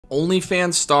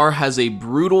OnlyFans star has a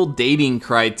brutal dating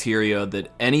criteria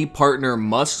that any partner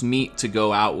must meet to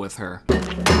go out with her.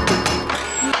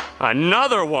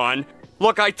 Another one?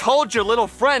 Look, I told you, little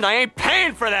friend, I ain't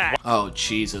paying for that! Oh,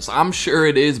 Jesus. I'm sure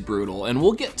it is brutal, and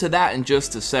we'll get to that in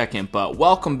just a second, but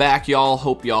welcome back, y'all.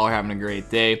 Hope y'all are having a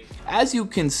great day. As you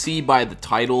can see by the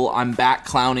title, I'm back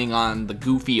clowning on the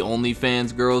goofy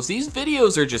OnlyFans girls. These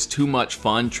videos are just too much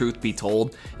fun, truth be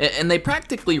told, and they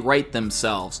practically write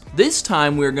themselves. This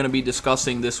time, we're going to be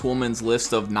discussing this woman's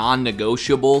list of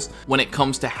non-negotiables when it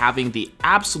comes to having the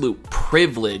absolute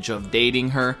privilege of dating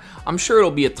her. I'm sure it'll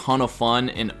be a ton of fun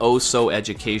and oh so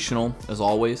educational, as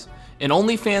always. An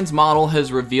OnlyFans model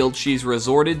has revealed she's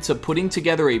resorted to putting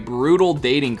together a brutal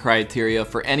dating criteria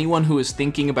for anyone who is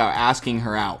thinking about asking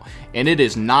her out, and it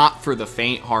is not for the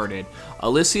faint-hearted.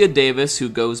 Alicia Davis, who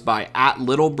goes by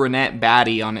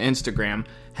 @LittleBrunettBaddie on Instagram,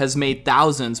 has made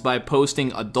thousands by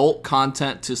posting adult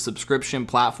content to subscription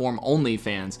platform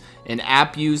OnlyFans, an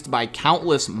app used by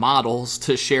countless models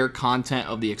to share content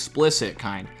of the explicit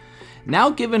kind. Now,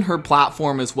 given her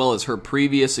platform as well as her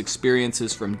previous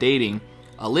experiences from dating,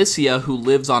 Alicia, who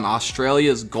lives on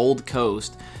Australia's Gold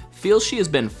Coast, feels she has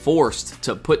been forced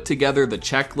to put together the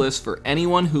checklist for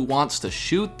anyone who wants to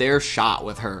shoot their shot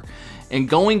with her. And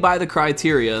going by the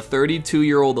criteria,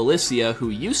 32-year-old Alicia, who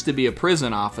used to be a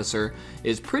prison officer,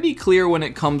 is pretty clear when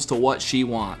it comes to what she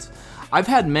wants. I've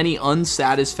had many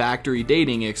unsatisfactory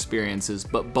dating experiences,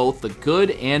 but both the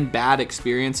good and bad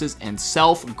experiences and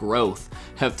self-growth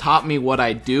have taught me what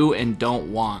I do and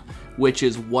don't want, which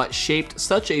is what shaped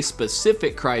such a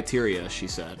specific criteria, she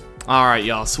said. Alright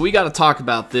y'all, so we gotta talk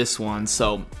about this one.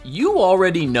 So, you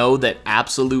already know that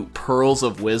absolute pearls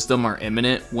of wisdom are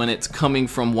imminent when it's coming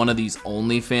from one of these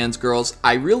OnlyFans girls.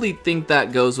 I really think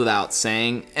that goes without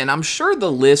saying, and I'm sure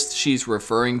the list she's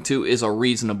referring to is a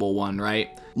reasonable one, right?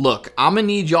 Look, I'm gonna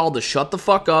need y'all to shut the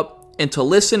fuck up and to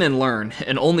listen and learn.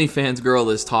 An OnlyFans girl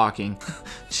is talking.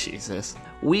 Jesus.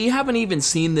 We haven't even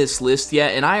seen this list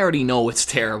yet, and I already know it's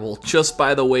terrible, just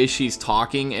by the way she's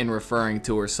talking and referring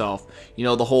to herself. You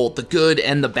know, the good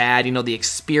and the bad, you know, the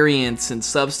experience and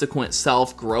subsequent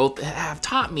self-growth have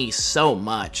taught me so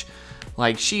much.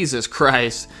 Like, Jesus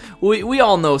Christ. We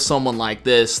all know someone like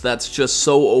this that's just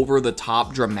so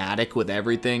over-the-top dramatic with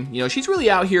everything. You know, she's really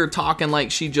out here talking like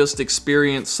she just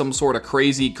experienced some sort of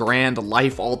crazy, grand,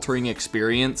 life-altering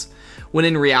experience, when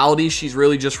in reality, she's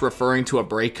really just referring to a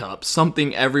breakup,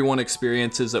 something everyone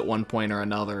experiences at one point or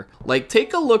another. Like,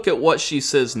 take a look at what she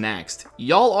says next.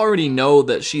 Y'all already know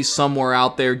that she's somewhere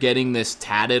out there getting this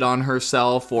tatted on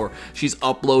herself, or she's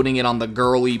uploading it on the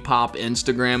Girly Pop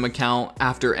Instagram account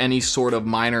after any sort of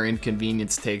minor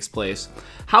inconvenience takes place.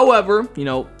 However, you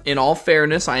know, in all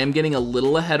fairness, I am getting a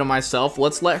little ahead of myself.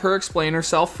 Let's let her explain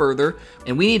herself further,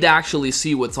 and we need to actually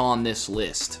see what's on this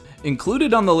list.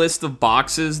 Included on the list of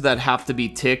boxes that have to be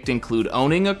ticked include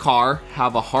owning a car,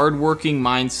 have a hardworking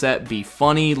mindset, be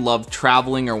funny, love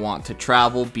traveling or want to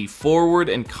travel, be forward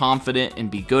and confident, and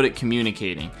be good at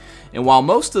communicating. And while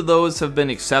most of those have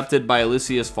been accepted by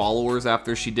Alicia's followers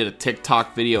after she did a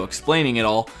TikTok video explaining it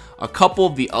all, a couple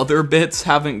of the other bits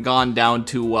haven't gone down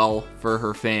too well for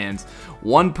her fans.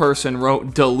 One person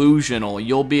wrote, "Delusional,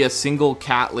 you'll be a single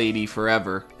cat lady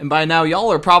forever." And by now,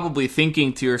 y'all are probably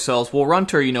thinking to yourselves, well,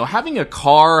 Runter, you know, having a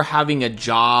car, having a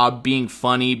job, being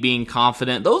funny, being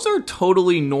confident, those are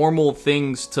totally normal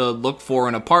things to look for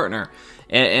in a partner.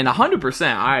 And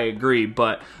 100% I agree,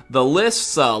 but the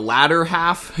list's latter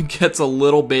half gets a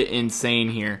little bit insane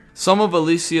here. Some of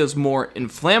Alicia's more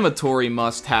inflammatory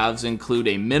must-haves include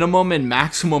a minimum and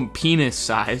maximum penis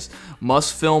size,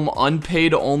 must film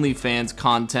unpaid OnlyFans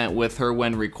content with her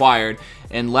when required,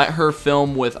 and let her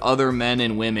film with other men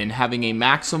and women, having a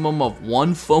maximum of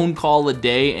 1 phone call a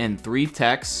day and 3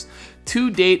 texts,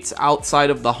 2 dates outside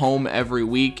of the home every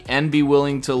week, and be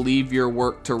willing to leave your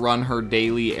work to run her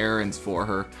daily errands for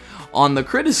her. On the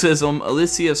criticism,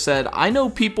 Alicia said, "I know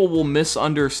people will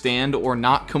misunderstand or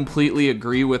not completely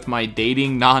agree with my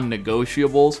dating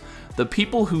non-negotiables. The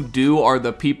people who do are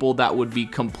the people that would be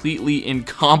completely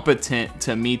incompetent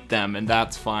to meet them, and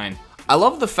that's fine." I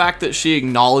love the fact that she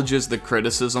acknowledges the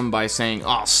criticism by saying,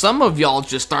 "Oh, some of y'all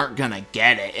just aren't gonna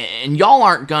get it, and y'all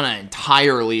aren't gonna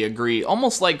entirely agree,"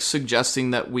 almost like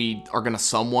suggesting that we are gonna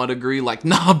somewhat agree. Like,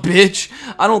 nah, bitch,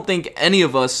 I don't think any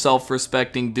of us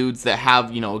self-respecting dudes that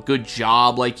have, you know, a good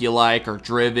job like you like, or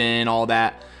driven, all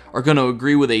that, are going to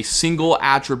agree with a single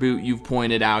attribute you've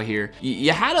pointed out here.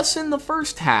 You had us in the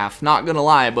first half, not going to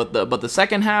lie, but the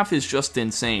second half is just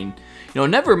insane. You know,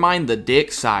 never mind the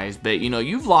dick size, but, you know,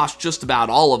 you've lost just about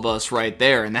all of us right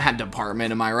there in that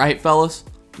department. Am I right, fellas?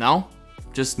 No?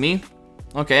 Just me?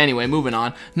 Okay, anyway, moving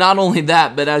on. Not only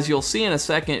that, but as you'll see in a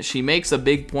second, she makes a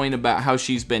big point about how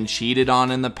she's been cheated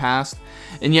on in the past,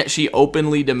 and yet she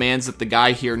openly demands that the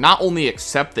guy here not only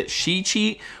accept that she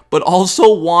cheat, but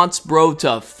also wants bro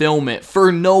to film it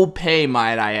for no pay,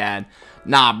 might I add.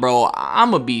 Nah, bro,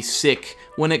 I'ma be sick.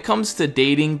 When it comes to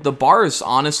dating, the bar is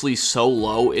honestly so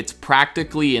low, it's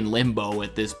practically in limbo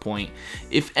at this point.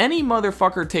 If any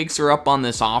motherfucker takes her up on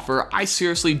this offer, I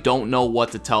seriously don't know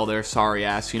what to tell their sorry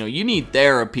ass. You know, you need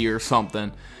therapy or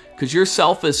something. Because your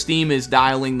self-esteem is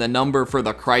dialing the number for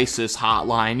the crisis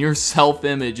hotline. Your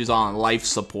self-image is on life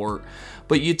support.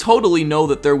 But you totally know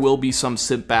that there will be some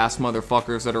simp-ass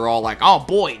motherfuckers that are all like, oh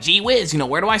boy, gee whiz, you know,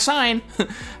 where do I sign?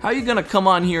 How are you gonna come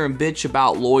on here and bitch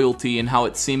about loyalty and how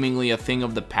it's seemingly a thing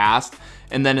of the past,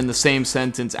 and then in the same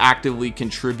sentence actively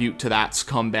contribute to that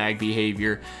scumbag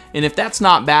behavior? And if that's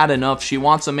not bad enough, she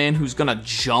wants a man who's gonna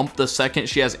jump the second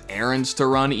she has errands to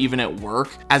run, even at work,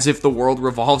 as if the world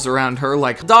revolves around her.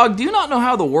 Like, dog, do you not know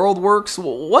how the world works?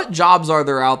 What jobs are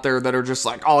there out there that are just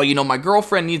like, oh, you know, my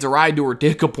girlfriend needs a ride to her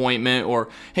dick appointment, or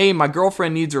hey, my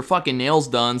girlfriend needs her fucking nails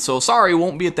done, so sorry,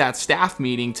 won't be at that staff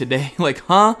meeting today. Like,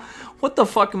 huh? What the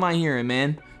fuck am I hearing,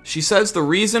 man? She says the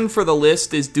reason for the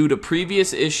list is due to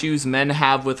previous issues men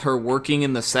have with her working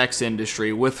in the sex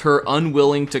industry, with her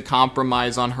unwilling to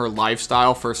compromise on her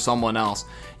lifestyle for someone else.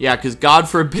 Yeah, because God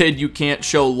forbid you can't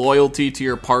show loyalty to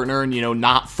your partner and, you know,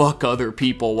 not fuck other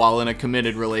people while in a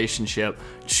committed relationship.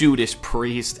 Judas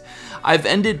Priest. I've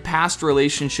ended past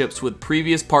relationships with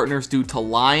previous partners due to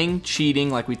lying,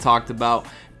 cheating, like we talked about,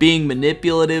 being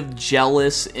manipulative,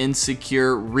 jealous,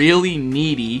 insecure, really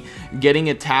needy,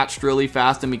 getting attached really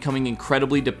fast, and becoming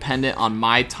incredibly dependent on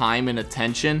my time and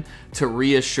attention to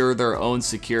reassure their own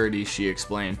security, she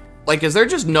explained. Like, is there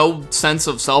just no sense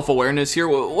of self-awareness here?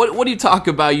 What do you talk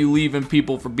about you leaving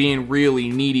people for being really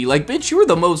needy? Like, bitch, you were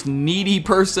the most needy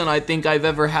person I think I've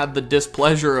ever had the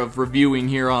displeasure of reviewing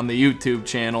here on the YouTube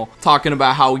channel. Talking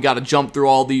about how we gotta jump through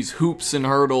all these hoops and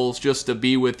hurdles just to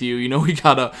be with you. You know, we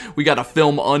gotta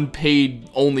film unpaid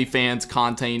OnlyFans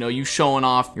content. You know, you showing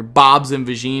off your bobs and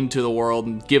vagine to the world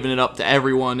and giving it up to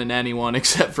everyone and anyone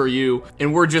except for you.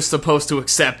 And we're just supposed to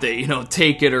accept it, you know,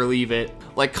 take it or leave it.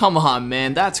 Like, come on,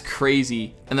 man, that's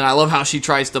crazy. And then I love how she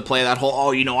tries to play that whole,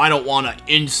 oh, you know, I don't want an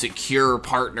insecure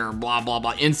partner, blah, blah,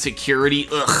 blah. Insecurity,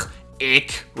 ugh,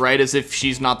 ick, right? As if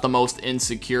she's not the most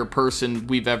insecure person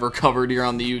we've ever covered here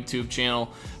on the YouTube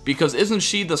channel. Because isn't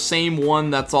she the same one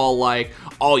that's all like,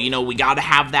 oh, you know, we gotta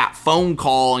have that phone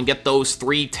call and get those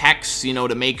 3 texts, you know,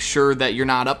 to make sure that you're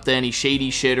not up to any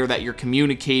shady shit or that you're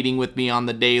communicating with me on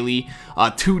the daily.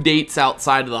 2 dates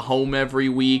outside of the home every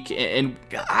week. And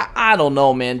I don't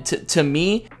know, man. To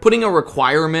me, putting a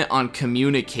requirement on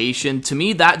communication, to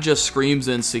me, that just screams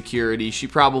insecurity. She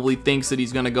probably thinks that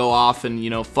he's gonna go off and, you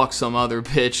know, fuck some other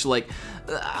bitch. Like,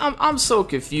 I'm so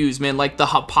confused, man. Like, the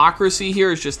hypocrisy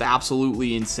here is just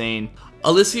absolutely insane.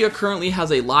 Alicia currently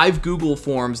has a live Google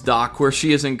Forms doc where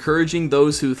she is encouraging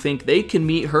those who think they can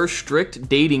meet her strict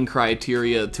dating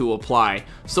criteria to apply.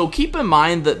 So keep in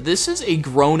mind that this is a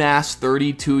grown-ass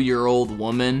 32-year-old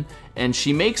woman, and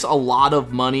she makes a lot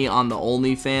of money on the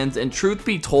OnlyFans, and truth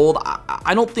be told,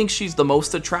 I don't think she's the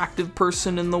most attractive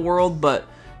person in the world, but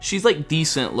she's like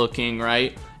decent looking,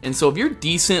 right? And so if you're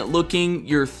decent looking,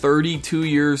 you're 32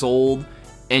 years old,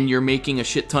 and you're making a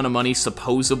shit ton of money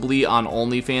supposedly on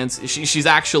OnlyFans. She's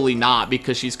actually not,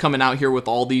 because she's coming out here with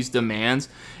all these demands,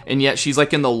 and yet she's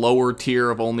like in the lower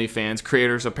tier of OnlyFans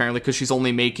creators apparently, because she's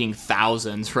only making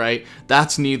thousands, right?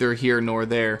 That's neither here nor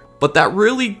there. But that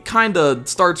really kind of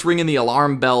starts ringing the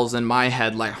alarm bells in my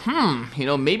head, like, you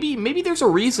know, maybe there's a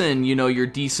reason, you know, you're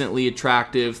decently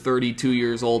attractive, 32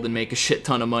 years old, and make a shit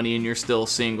ton of money and you're still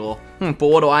single. But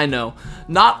what do I know?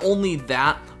 Not only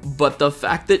that, but the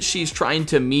fact that she's trying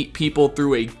to meet people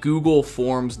through a Google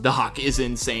Forms doc is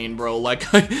insane, bro. Like,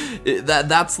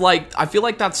 that's like, I feel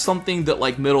like that's something that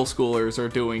like middle schoolers are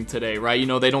doing today, right? You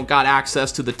know, they don't got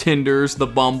access to the Tinders, the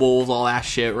Bumbles, all that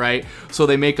shit, right? So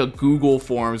they make a Google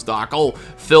Forms doc. Oh,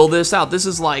 fill this out. This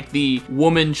is like the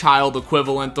woman-child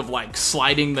equivalent of like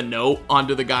sliding the note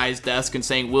onto the guy's desk and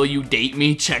saying, will you date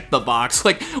me? Check the box.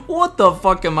 Like, what the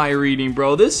fuck am I reading,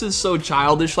 bro? This is so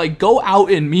childish. Like, go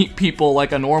out and meet people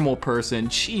like a normal person.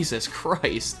 Jesus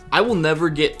Christ. I will never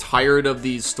get tired of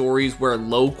these stories where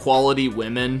low-quality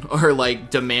women are like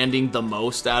demanding the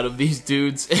most out of these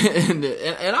dudes. and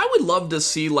I would love to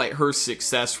see like her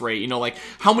success rate. You know, like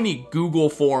how many Google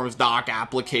Forms doc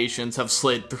applications have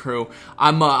slid through through.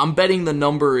 I'm betting the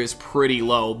number is pretty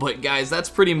low. But guys, that's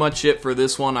pretty much it for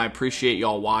this one. I appreciate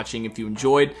y'all watching. If you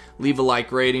enjoyed, leave a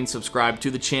like rating, subscribe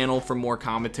to the channel for more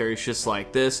commentaries just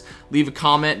like this. Leave a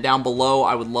comment down below.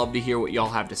 I would love to hear what y'all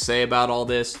have to say about all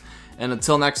this. And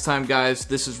until next time, guys,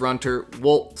 this is Runter.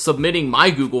 Well, submitting my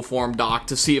Google form doc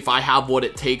to see if I have what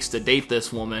it takes to date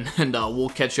this woman. And we'll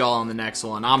catch y'all on the next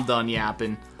one. I'm done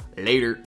yapping. Later.